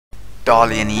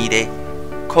Dalianide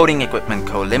Coating Equipment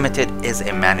Co. Limited is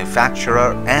a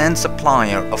manufacturer and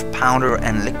supplier of powder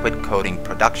and liquid coating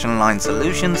production line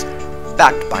solutions,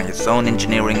 backed by its own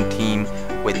engineering team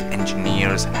with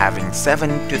engineers having 7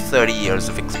 to 30 years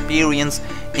of experience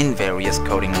in various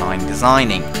coating line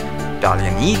designing.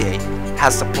 Dalianide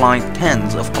has supplied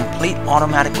tens of complete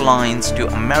automatic lines to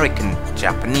American,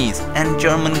 Japanese and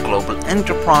German global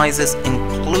enterprises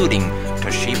including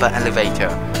Toshiba Elevator,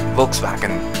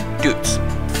 Volkswagen, Dutz,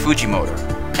 Fujimoto,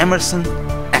 Emerson,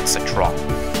 etc.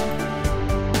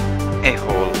 A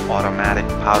whole automatic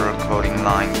powder coating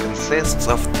line consists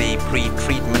of the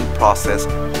pre-treatment process,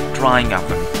 drying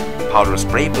oven, powder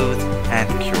spray booth and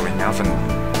curing oven.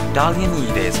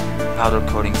 Dalianide's powder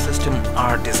coating system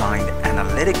are designed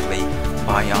analytically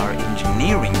by our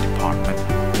engineering department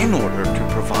in order to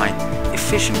provide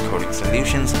efficient coating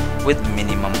solutions with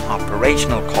minimum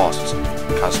operational costs.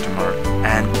 Customer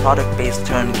and product-based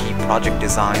turnkey project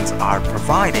designs are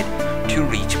provided to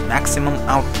reach maximum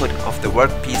output of the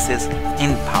workpieces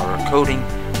in powder coating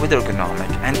with ergonomic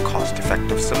and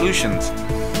cost-effective solutions.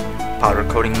 Powder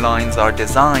coating lines are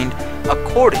designed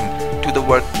according to the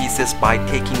workpieces by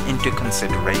taking into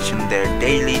consideration their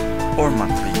daily or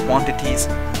monthly quantities,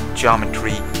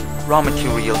 geometry, raw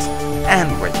materials,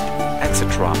 and weight,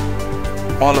 etc.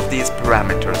 All of these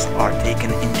parameters are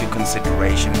taken into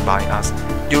consideration by us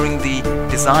during the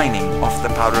designing of the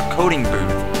powder coating booth,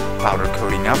 powder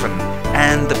coating oven,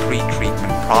 and the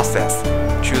pre-treatment process,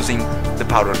 choosing the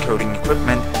powder coating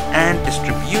equipment and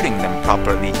distributing them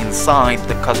properly inside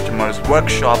the customer's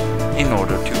workshop in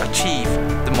order to achieve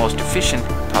the most efficient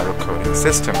powder coating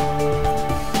system.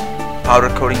 Powder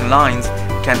coating lines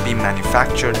can be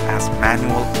manufactured as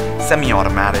manual,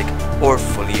 semi-automatic, or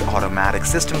fully automatic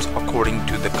systems according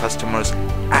to the customer's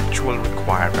actual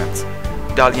requirements.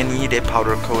 Dalianide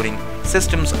powder coating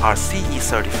systems are CE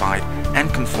certified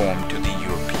and conform to the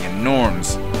European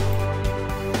norms.